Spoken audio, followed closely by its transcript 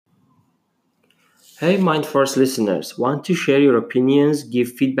Hey, Mindforce listeners, want to share your opinions,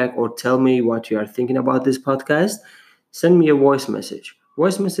 give feedback, or tell me what you are thinking about this podcast? Send me a voice message.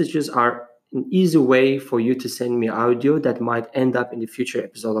 Voice messages are an easy way for you to send me audio that might end up in the future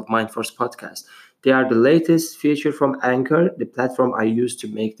episode of Mindforce podcast. They are the latest feature from Anchor, the platform I use to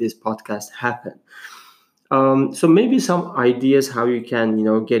make this podcast happen. So maybe some ideas how you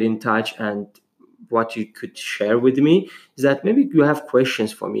can get in touch and what you could share with me is that maybe you have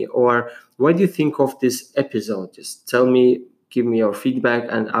questions for me or what do you think of this episode? Just tell me, give me your feedback,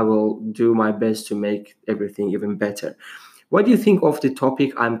 and I will do my best to make everything even better. What do you think of the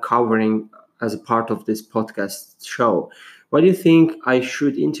topic I'm covering as a part of this podcast show? What do you think I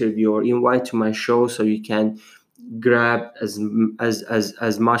should interview or invite to my show so you can grab as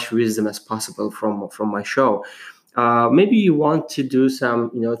much wisdom as possible from my show? Maybe you want to do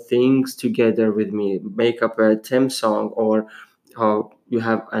some things together with me, make up a theme song, or you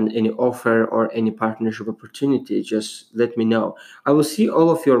have any offer or any partnership opportunity. Just let me know. I will see all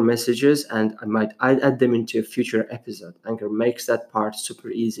of your messages and I might add them into a future episode. Anchor makes that part super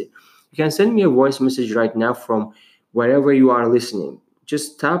easy. You can send me a voice message right now from wherever you are listening.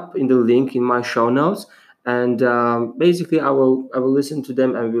 Just tap in the link in my show notes, and basically I will listen to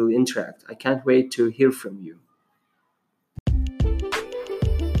them and we'll interact. I can't wait to hear from you.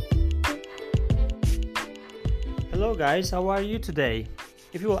 Hello guys, how are you today?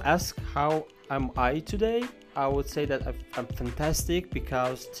 If you will ask how am I today, I would say that I'm fantastic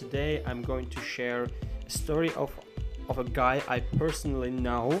because today I'm going to share a story of a guy I personally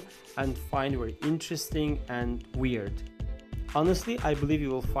know and find very interesting and weird. Honestly, I believe you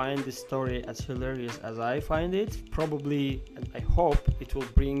will find this story as hilarious as I find it. Probably, and I hope it will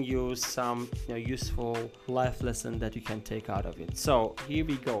bring you some useful life lesson that you can take out of it. So here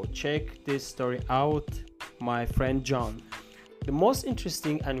we go. Check this story out. My friend John. The most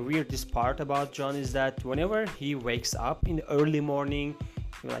interesting and weirdest part about John is that whenever he wakes up in the early morning,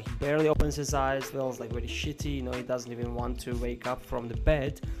 he barely opens his eyes, feels like very shitty, he doesn't even want to wake up from the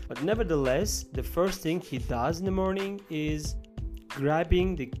bed. But nevertheless, the first thing he does in the morning is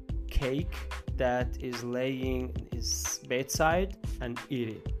grabbing the cake that is laying in his bedside and eat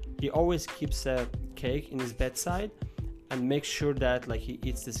it. He always keeps a cake in his bedside and makes sure that he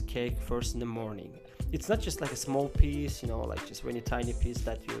eats this cake first in the morning. It's not just a small piece, just really tiny piece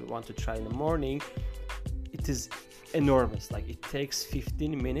that you want to try in the morning. It is enormous. It takes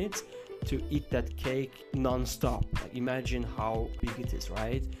 15 minutes to eat that cake non-stop. Imagine how big it is,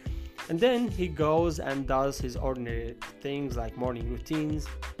 right? And then he goes and does his ordinary things like morning routines,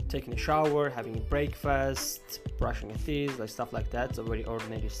 taking a shower, having a breakfast, brushing his teeth, stuff like that. So very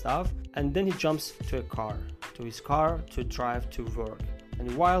ordinary stuff. And then he jumps to his car to drive to work.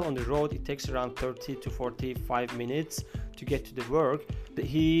 And while on the road, it takes around 30 to 45 minutes to get to the work.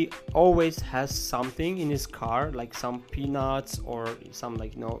 He always has something in his car, like some peanuts or some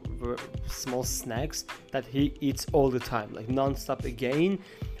small snacks that he eats all the time, non-stop again.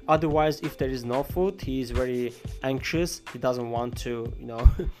 Otherwise, if there is no food, he is very anxious. He doesn't want to,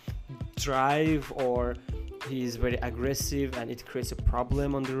 drive, or he is very aggressive and it creates a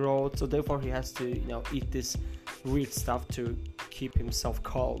problem on the road. So therefore, he has to, eat this weird stuff to keep himself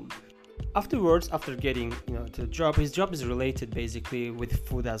calm. Afterwards, after getting to the job, his job is related basically with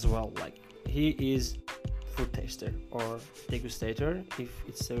food as well. He is food taster or degustator, if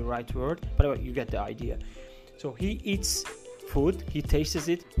it's the right word, but you get the idea. So he eats food, he tastes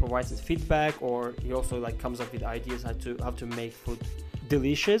it, provides his feedback, or he also comes up with ideas how to make food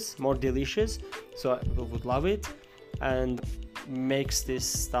more delicious, so people would love it, and makes this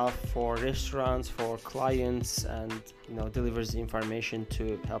stuff for restaurants, for clients, and delivers the information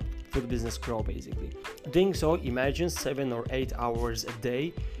to help food business grow basically. Doing so, imagine 7 or 8 hours a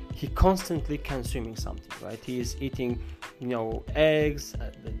day, he constantly consuming something, right? He is eating eggs,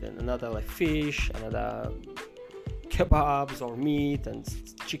 then another fish, another kebabs or meat and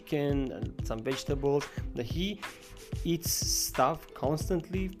chicken and some vegetables. He eats stuff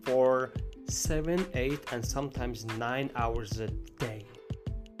constantly for 7, 8 and sometimes 9 hours a day.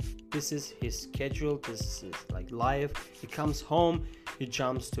 This is his schedule. This is life. He comes home, he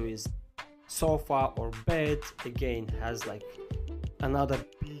jumps to his sofa or bed, again has another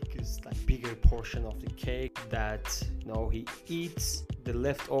bigger portion of the cake that he eats. The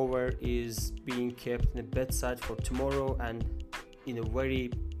leftover is being kept in the bedside for tomorrow, and in a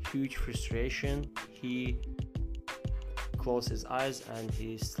very huge frustration, he closes his eyes and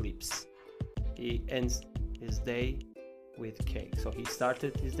he sleeps. He ends his day with cake. So he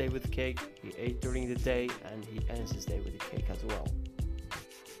started his day with cake, he ate during the day, and he ends his day with the cake as well.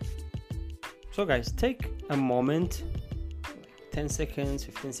 So guys, take a moment, 10 seconds,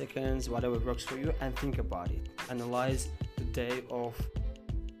 15 seconds, whatever works for you, and think about it. Analyze the day of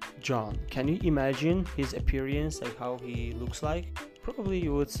John. Can you imagine his appearance, like how he looks like? Probably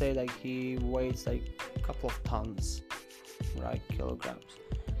you would say like he weighs like a couple of tons, right, kilograms.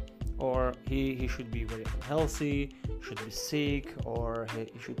 Or he should be very unhealthy, should be sick, or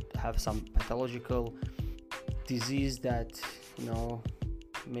he should have some pathological disease that,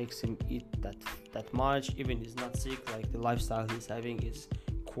 makes him eat that much. Even he's not sick, like the lifestyle he's having is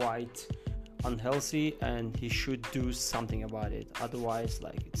quite unhealthy, and he should do something about it. Otherwise,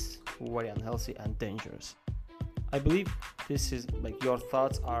 like, it's very unhealthy and dangerous. I believe this is like your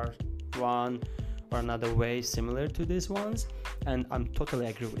thoughts are one or another way similar to these ones, and I'm totally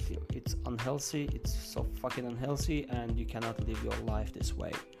agree with you. It's unhealthy, it's so fucking unhealthy, and you cannot live your life this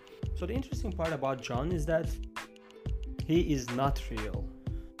way. So the interesting part about John is that he is not real.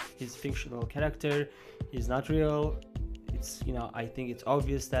 He's fictional character. He's not real. It's, I think it's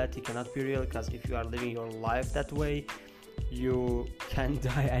obvious that he cannot be real, because if you are living your life that way, you can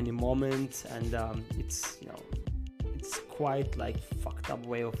die any moment, and it's quite like fucked up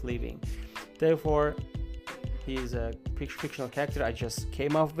way of living. Therefore, he is a fictional character I just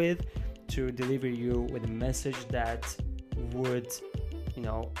came up with to deliver you with a message that would,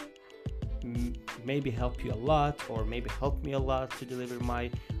 maybe help you a lot, or maybe help me a lot to deliver my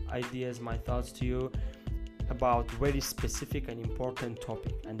ideas, my thoughts to you about very specific and important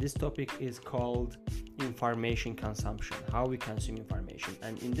topic. And this topic is called information consumption, how we consume information.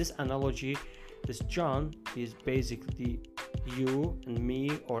 And in this analogy, this John is basically you and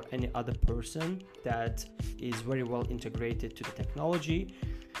me, or any other person that is very well integrated to the technology,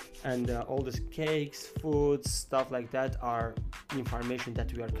 and all these cakes, foods, stuff like that are information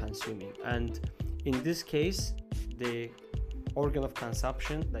that we are consuming. And in this case, the organ of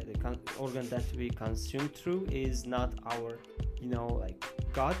consumption, like the organ that we consume through, is not our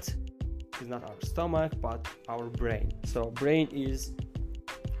gut, is not our stomach, but our brain. So brain is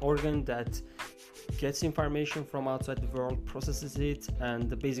organ that gets information from outside the world, processes it, and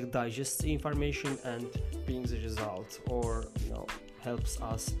basically digests the information and brings a result, or helps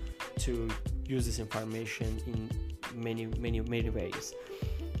us to use this information in many ways.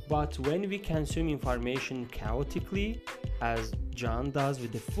 But when we consume information chaotically, as John does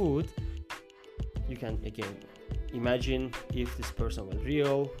with the food, you can again imagine if this person was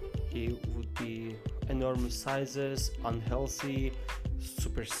real, he would be enormous sizes, unhealthy,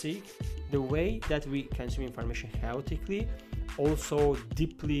 super sick. The way that we consume information chaotically also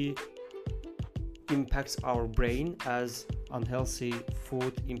deeply impacts our brain, as unhealthy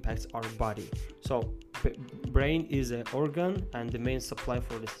food impacts our body. So brain is an organ and the main supply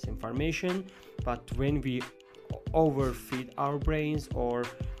for this information, but when we overfeed our brains or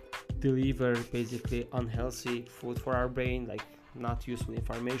deliver basically unhealthy food for our brain, like not useful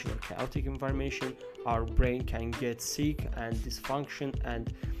information or chaotic information, our brain can get sick and dysfunction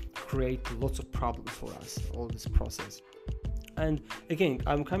and create lots of problems for us, all this process. And again,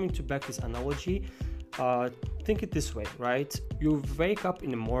 I'm coming to back this analogy. Think it this way, right? You wake up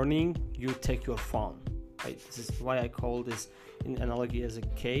in the morning, you take your phone, right? This is why I call this in analogy as a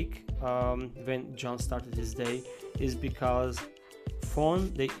cake. When John started his day, is because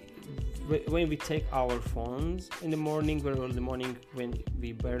when we take our phones in the morning, very early in the morning, when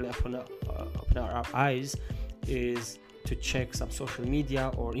we barely open our eyes, is to check some social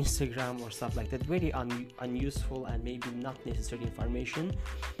media or Instagram or stuff like that, very unuseful and maybe not necessary information.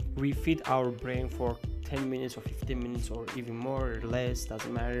 We feed our brain for 10 minutes or 15 minutes or even more or less,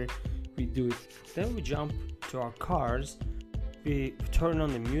 doesn't matter, we do it. Then we jump to our cars, we turn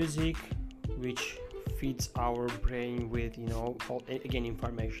on the music, which feeds our brain with again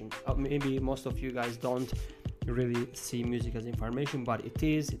information. Maybe most of you guys don't really see music as information, but it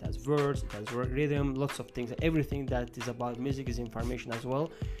has words, it has rhythm, lots of things. Everything that is about music is information as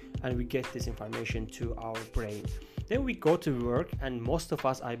well, and we get this information to our brain. Then we go to work, and most of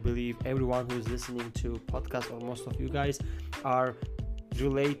us, I believe everyone who is listening to podcasts, or most of you guys, are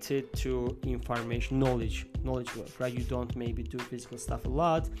related to information, knowledge work, right? You don't maybe do physical stuff a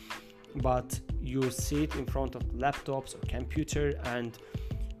lot, but you sit in front of laptops or computer and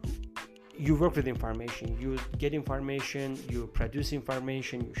you work with information, you get information, you produce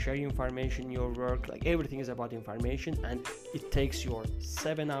information, you share information, your work, like everything is about information, and it takes your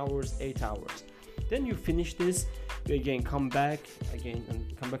 7 hours, 8 hours. Then you finish this, you again come back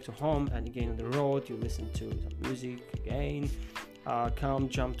to home, and again on the road you listen to some music again,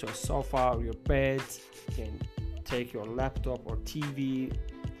 jump to a sofa or your bed, again take your laptop or TV,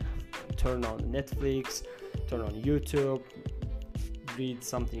 turn on Netflix, turn on YouTube, read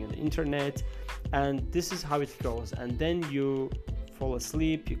something on the internet, And this is how it goes. And then you fall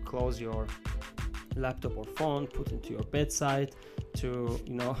asleep, you close your laptop or phone, put into your bedside to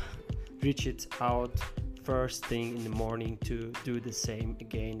reach it out first thing in the morning to do the same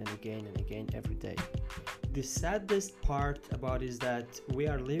again and again and again every day. The saddest part about it is that we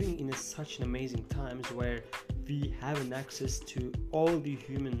are living in such an amazing times where we have an access to all the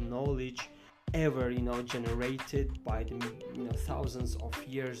human knowledge ever generated by the thousands of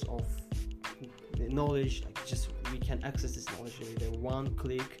years of knowledge. Like, just we can access this knowledge with a one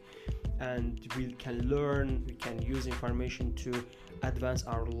click, and we can learn, we can use information to advance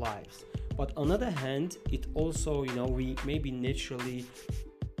our lives. But on the other hand, it also we maybe naturally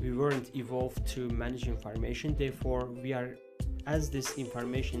we weren't evolved to manage information. Therefore, we are, as this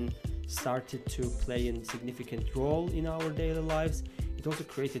information started to play a significant role in our daily lives, it also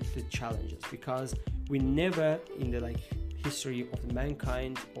created the challenges, because we never in the history of the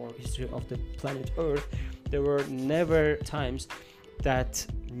mankind or history of the planet Earth, there were never times that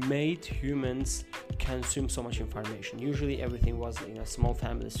made humans consume so much information. Usually everything was in a small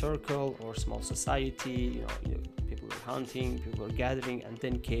family circle or small society. People were hunting, people were gathering, and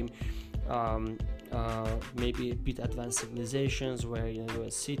then came maybe a bit advanced civilizations where there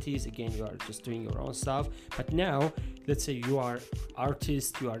were cities. Again, you are just doing your own stuff. But now, let's say you are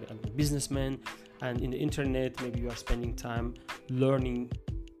artist, you are a businessman, and in the internet maybe you are spending time learning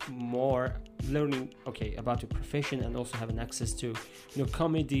about your profession, and also having access to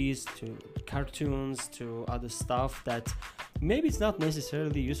comedies, to cartoons, to other stuff that maybe it's not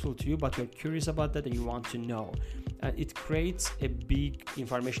necessarily useful to you, but you're curious about that and you want to know. And it creates a big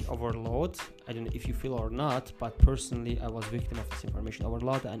information overload. I don't know if you feel or not, but personally I was victim of this information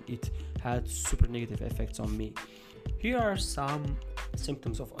overload, and it had super negative effects on me. Here are some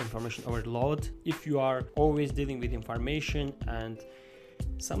symptoms of information overload. If you are always dealing with information and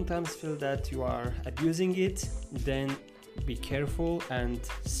sometimes feel that you are abusing it, then be careful and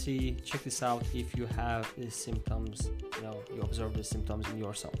check this out if you have these symptoms, you observe the symptoms in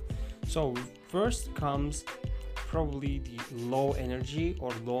yourself. So first comes probably the low energy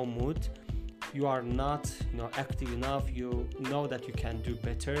or low mood. You are not active enough. You know that you can do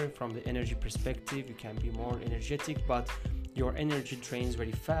better from the energy perspective, you can be more energetic, but your energy drains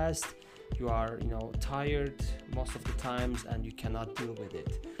very fast. You are tired most of the times and you cannot deal with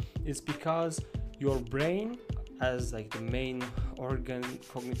it. It's because your brain, as the main organ,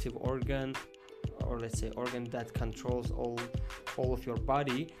 cognitive organ, or let's say organ that controls all of your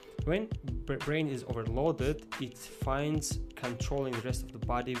body, when brain is overloaded, it finds controlling the rest of the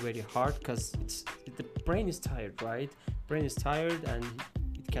body very hard, because the brain is tired, right? Brain is tired and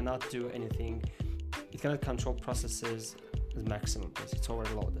it cannot do anything. It cannot control processes at maximum because it's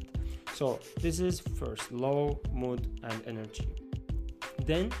overloaded. So this is first, low mood and energy.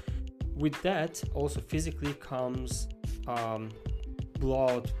 Then with that also physically comes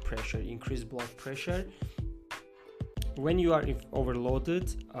blood pressure, increased blood pressure. When you are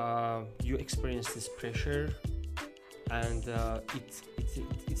overloaded, you experience this pressure, and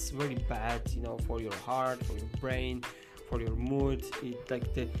it's very bad, for your heart, for your brain, for your mood.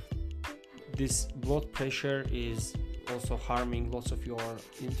 This blood pressure is also harming lots of your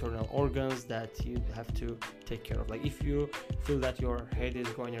internal organs that you have to take care of. If you feel that your head is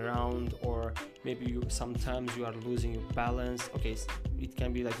going around, or maybe sometimes you are losing your balance, okay, it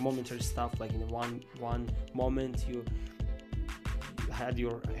can be momentary stuff, in one moment you had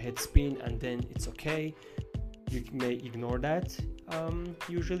your head spin and then it's okay. You may ignore that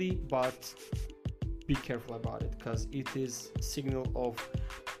usually, but be careful about it, because it is a signal of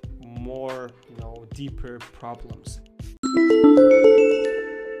more deeper problems.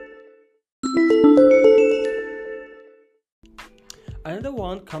 Another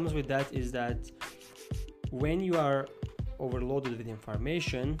one comes with that is that when you are overloaded with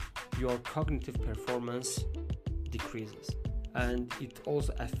information, your cognitive performance decreases, and it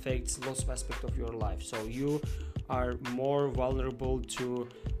also affects lots of aspects of your life. So you are more vulnerable to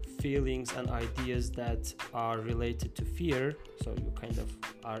feelings and ideas that are related to fear. So you kind of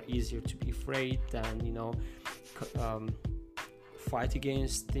are easier to be afraid than fight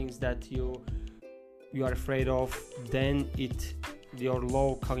against things that you are afraid of. Then your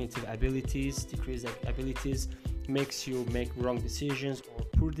low cognitive abilities, decreased abilities, makes you make wrong decisions or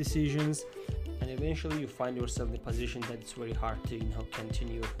poor decisions, and eventually you find yourself in a position that it's very hard to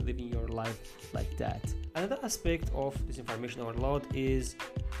continue living your life like that. Another aspect of this information overload is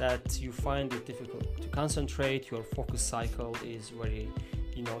that you find it difficult to concentrate. Your focus cycle is very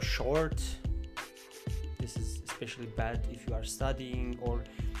short. This is especially bad if you are studying, or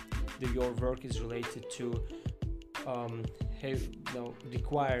your work is related to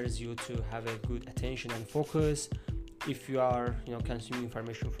requires you to have a good attention and focus. If you are consuming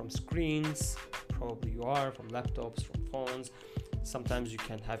information from screens, probably you are, from laptops, from phones, sometimes you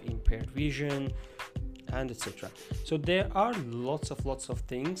can have impaired vision, and etc. So there are lots of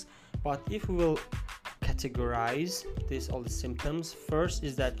things, but if we will categorize all the symptoms, first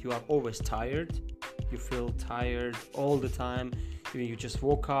is that you are always tired. You feel tired all the time. You just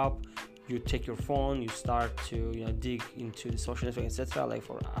woke up, you take your phone, you start to dig into the social network, etc. Like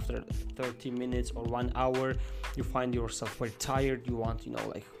for after 30 minutes or 1 hour, you find yourself very tired. You want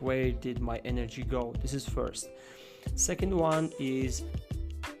like, where did my energy go? This is first. Second one is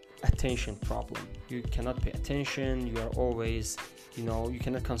attention problem. You cannot pay attention. You are always you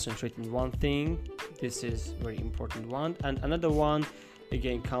cannot concentrate in one thing. This is very important one. And another one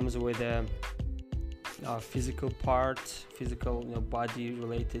again comes with a physical body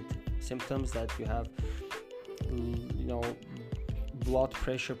related symptoms, that you have blood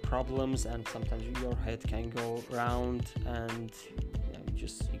pressure problems, and sometimes your head can go round, and you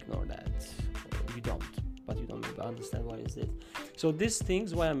just ignore that. You don't understand why is it. So these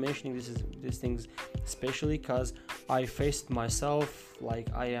things, why I'm mentioning these things especially because I faced myself. Like,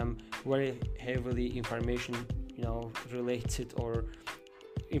 I am very heavily information related or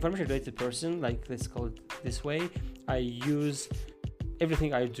information related person, like, let's call it this way.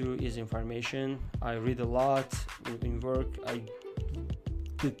 Everything I do is information. I read a lot in work.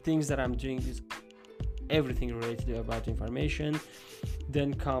 The things that I'm doing is everything related about information.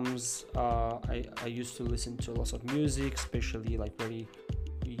 Then comes I used to listen to lots of music, especially like very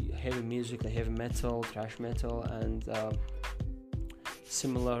heavy music, like heavy metal, thrash metal, and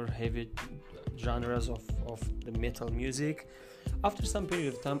similar heavy genres of the metal music. After some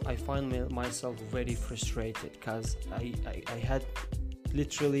period of time, I find myself very frustrated because I had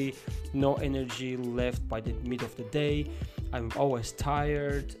literally no energy left by the mid of the day. I'm always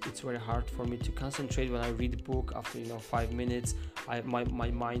tired. It's very hard for me to concentrate when I read a book. After 5 minutes, my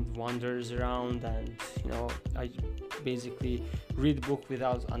mind wanders around, and I basically read a book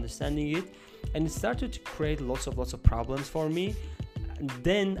without understanding it, and it started to create lots of problems for me. And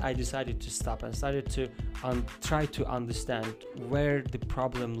then I decided to stop and started to try to understand where the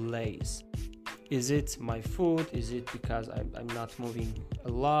problem lays. Is it my food? Is it because I'm not moving a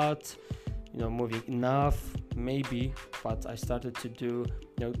lot, moving enough? Maybe. But I started to do,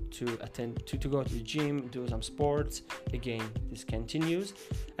 to go to the gym, do some sports. Again, this continues,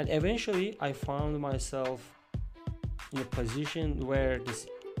 and eventually I found myself in a position where this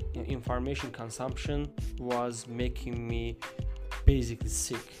information consumption was making me basically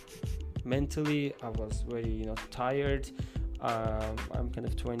sick. Mentally, I was very tired. I'm kind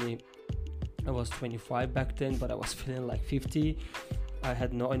of 20. I was 25 back then, but I was feeling like 50. I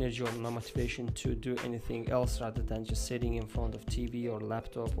had no energy or no motivation to do anything else rather than just sitting in front of TV or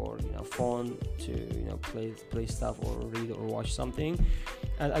laptop or phone to play stuff or read or watch something.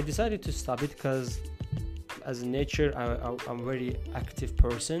 And I decided to stop it because as a nature I'm a very active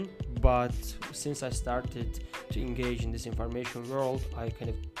person, but since I started to engage in this information world, I kind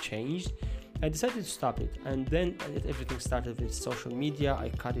of changed. I decided to stop it, and then everything started with social media. I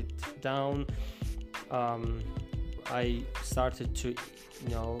cut it down. I started to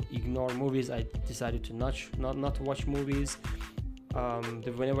ignore movies. I decided to not watch movies.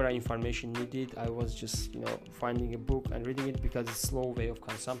 Whenever information needed, I was just finding a book and reading it, because it's a slow way of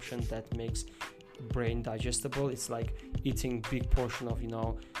consumption that makes brain digestible. It's like eating big portion of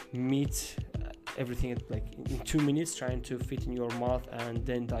meat, everything like in 2 minutes, trying to fit in your mouth and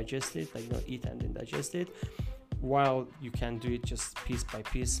then digest it, like eat and then digest it, while you can do it just piece by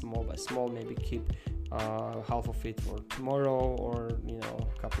piece, small by small. Maybe keep half of it for tomorrow or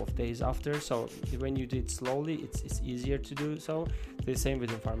a couple of days after. So when you do it slowly, it's easier to do. So the same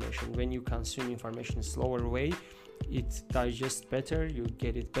with information. When you consume information in a slower way, it digests better, you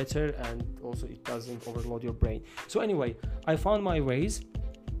get it better, and also it doesn't overload your brain. So anyway, I found my ways,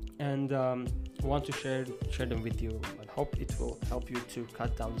 and want to share them with you, and hope it will help you to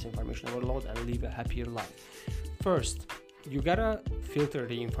cut down this information overload and live a happier life. First, you gotta filter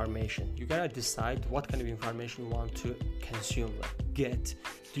the information. You gotta decide what kind of information you want to consume, like get.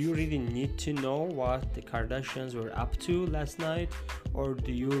 Do you really need to know what the Kardashians were up to last night, or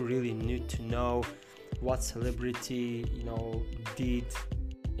do you really need to know what celebrity did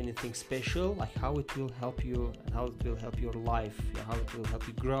anything special, like how it will help you and how it will help your life, how it will help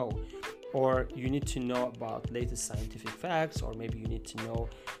you grow? Or you need to know about latest scientific facts, or maybe you need to know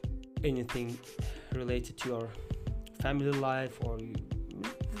anything related to your family life, or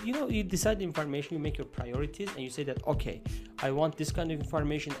you decide the information, you make your priorities, and you say that, okay, I want this kind of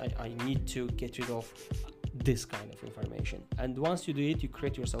information. I need to get rid of this kind of information. And once you do it, you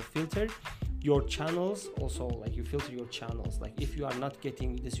create yourself filter your channels. Also, like, you filter your channels. Like, if you are not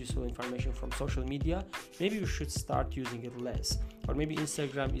getting this useful information from social media, maybe you should start using it less. Or maybe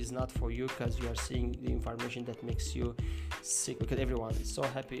Instagram is not for you because you are seeing the information that makes you sick, because everyone is so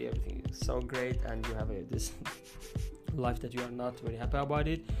happy, everything is so great, and you have this life that you are not very happy about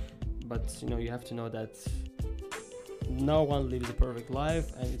it. But you have to know that no one lives a perfect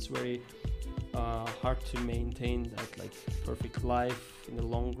life, and it's very hard to maintain that like perfect life in the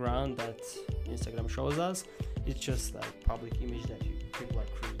long run that Instagram shows us. It's just like public image that people are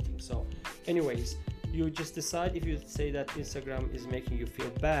creating. So anyways, you just decide. If you say that Instagram is making you feel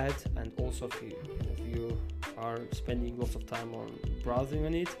bad, and also if you are spending lots of time on browsing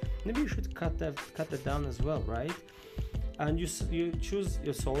on it, maybe you should cut that down as well, right? And you choose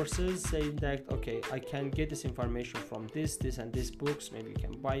your sources, saying that, okay, I can get this information from this and this books. Maybe you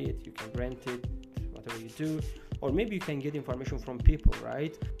can buy it, you can rent it, whatever you do. Or maybe you can get information from people,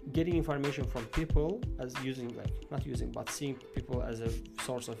 right? Getting information from people, as seeing people as a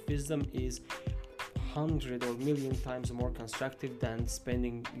source of wisdom is 100 or million times more constructive than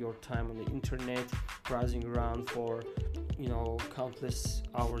spending your time on the internet, browsing around for countless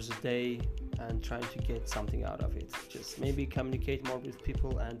hours a day and trying to get something out of it. Just maybe communicate more with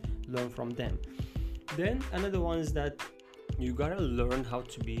people and learn from them. Then another one is that you gotta learn how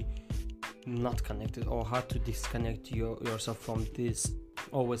to be not connected, or how to disconnect yourself from this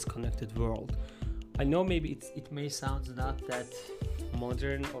always connected world. I know maybe it may sound not that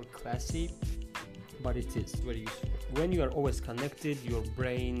modern or classy, but it is very useful. When you are always connected, your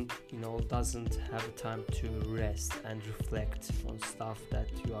brain doesn't have time to rest and reflect on stuff that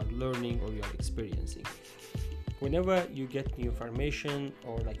you are learning or you are experiencing. Whenever you get new information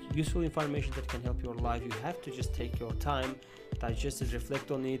or like useful information that can help your life, you have to just take your time, digest it,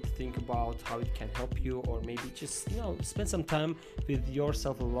 reflect on it, think about how it can help you, or maybe just spend some time with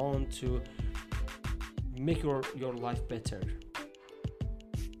yourself alone to make your life better.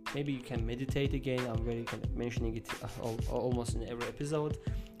 Maybe you can meditate again. I'm very kind of mentioning it almost in every episode.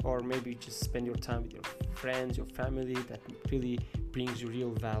 Or maybe just spend your time with your friends, your family, that really brings you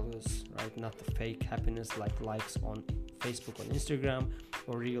real values, right? Not the fake happiness like likes on Facebook, on Instagram,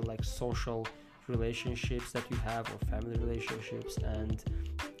 or real like social relationships that you have, or family relationships, and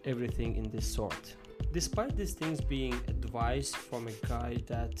everything in this sort. Despite these things being advice from a guy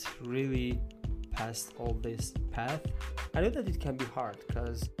that really passed all this path, I know that it can be hard,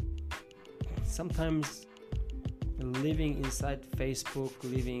 because sometimes living inside Facebook,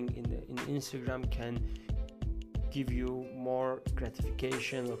 living in Instagram can give you more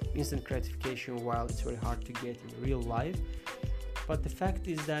gratification or instant gratification, while it's very hard to get in real life. But the fact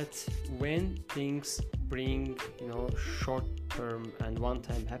is that when things bring short-term and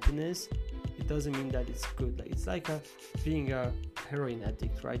one-time happiness, it doesn't mean that it's good. Like, it's like being a heroin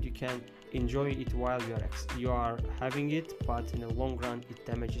addict, right? You can enjoy it while you are having it, but in the long run it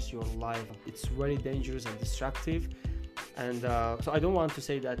damages your life. It's very dangerous and destructive. And so I don't want to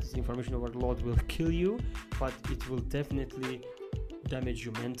say that this information overload will kill you, but it will definitely damage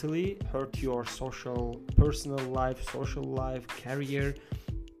you mentally, hurt your personal life, social life, career,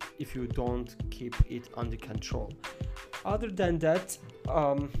 if you don't keep it under control. Other than that,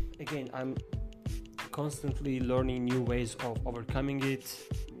 again, I'm constantly learning new ways of overcoming it,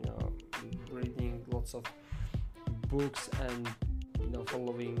 reading lots of books and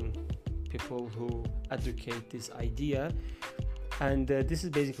following people who advocate this idea. And this is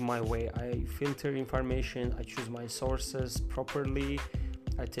basically my way. I filter information, I choose my sources properly,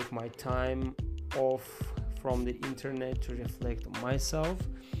 I take my time off from the internet to reflect on myself,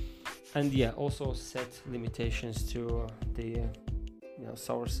 and also set limitations to the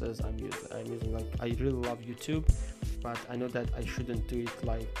sources I'm using. Like, I really love YouTube, but I know that I shouldn't do it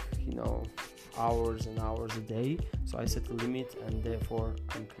like hours and hours a day, so I set a limit, and therefore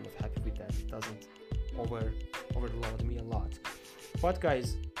I'm kind of happy with that. It doesn't overload me a lot. But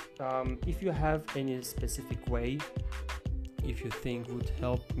guys, if you have any specific way, if you think would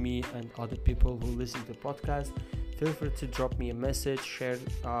help me and other people who listen to the podcast, feel free to drop me a message, share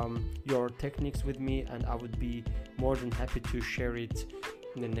your techniques with me, and I would be more than happy to share it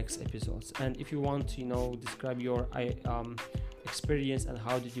in the next episodes. And if you want to describe your experience and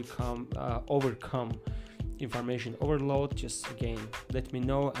how did you overcome information overload, just again let me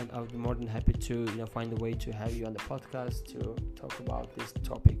know, and I'll be more than happy to find a way to have you on the podcast to talk about this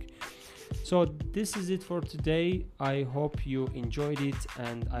topic. So this is it for today. I hope you enjoyed it,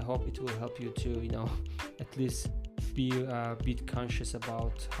 and I hope it will help you to at least be a bit conscious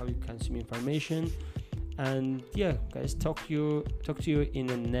about how you consume information. And guys, talk to you in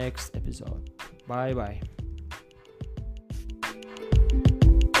the next episode. Bye.